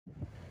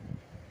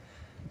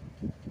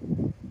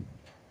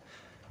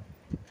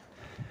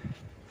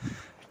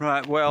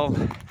Right, well,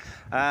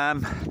 I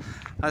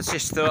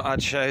just thought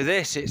I'd show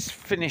this. It's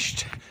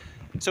finished,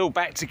 it's all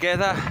back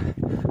together,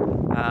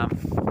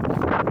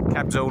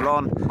 cab's all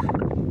on,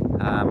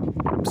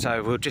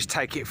 so we'll just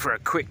take it for a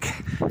quick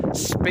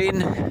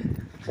spin.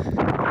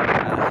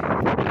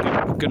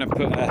 I'm going to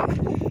put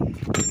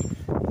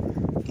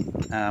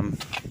I'm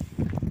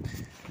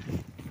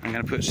going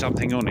to put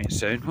something on it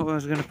soon. What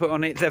was I going to put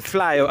on it? A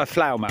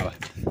flail mower.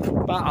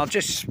 But I'll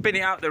just spin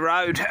it up the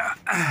road.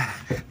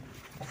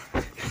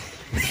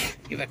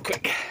 Give a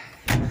quick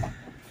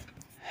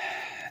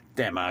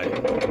demo.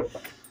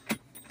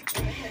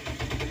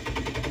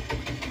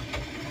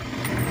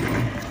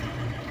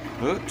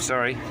 Oops,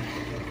 sorry.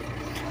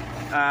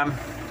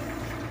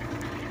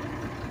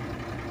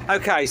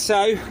 Okay,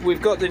 so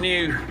we've got the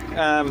new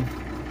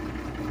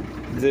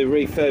the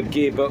refurb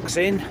gearbox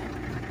in.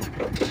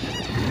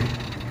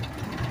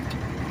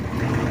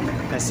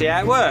 Let's see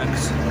how it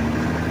works.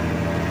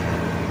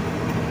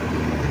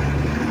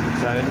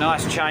 So a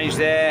nice change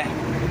there.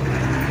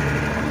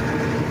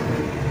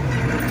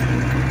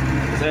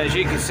 So as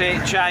you can see,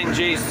 it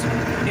changes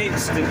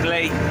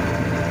instantly.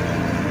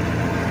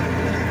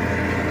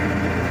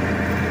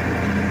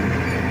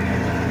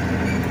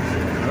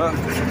 Oh,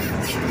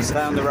 it's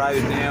down the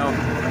road now.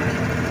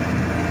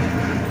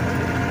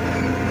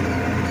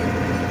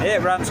 Yeah,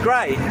 it runs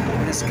great.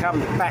 Let's come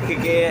back a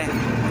gear.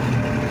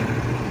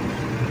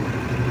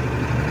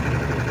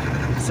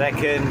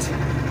 Second.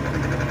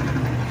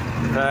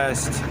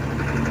 First.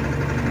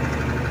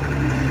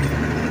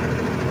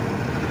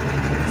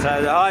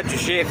 So the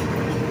Hydra-shift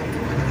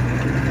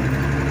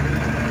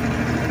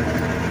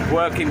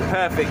working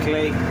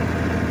perfectly,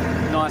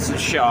 nice and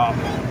sharp.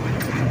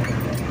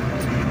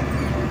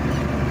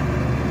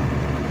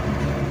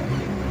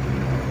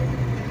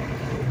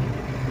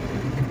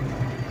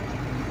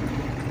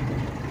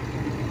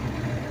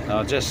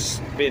 I'll just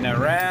spin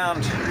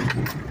around.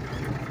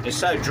 It's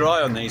so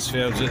dry on these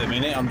fields at the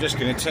minute, I'm just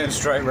going to turn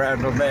straight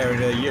round on there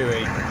in a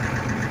UE.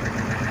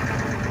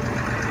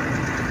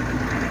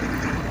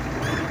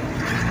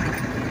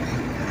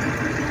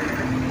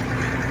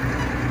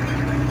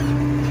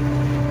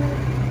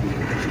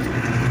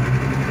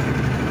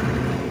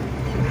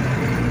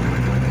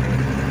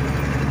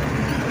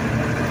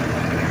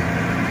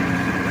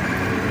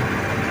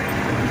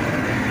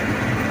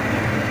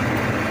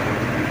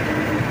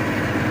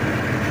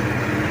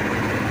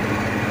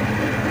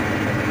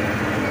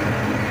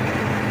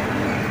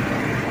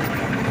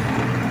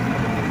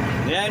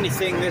 The only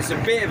thing that's a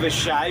bit of a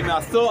shame, I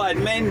thought I'd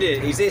mend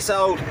it, is this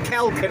old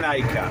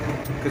calcinator,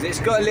 because it's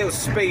got a little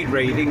speed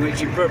reading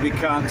which you probably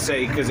can't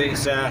see because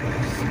it's a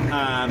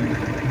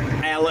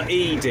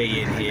LED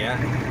in here.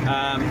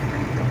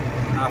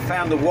 I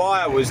found the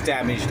wire was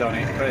damaged on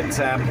it, but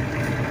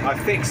I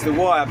fixed the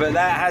wire, but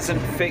that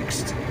hasn't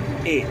fixed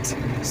it,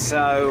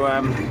 so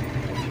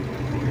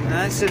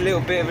that's a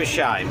little bit of a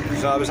shame,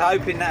 so I was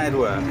hoping that'd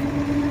work.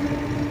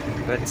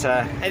 But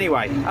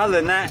anyway, other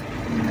than that,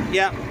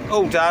 yeah,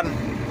 all done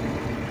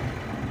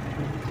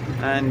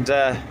and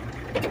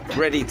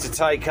ready to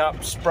take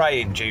up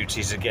spraying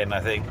duties again, I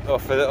think,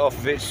 off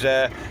of its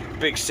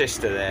big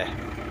sister there.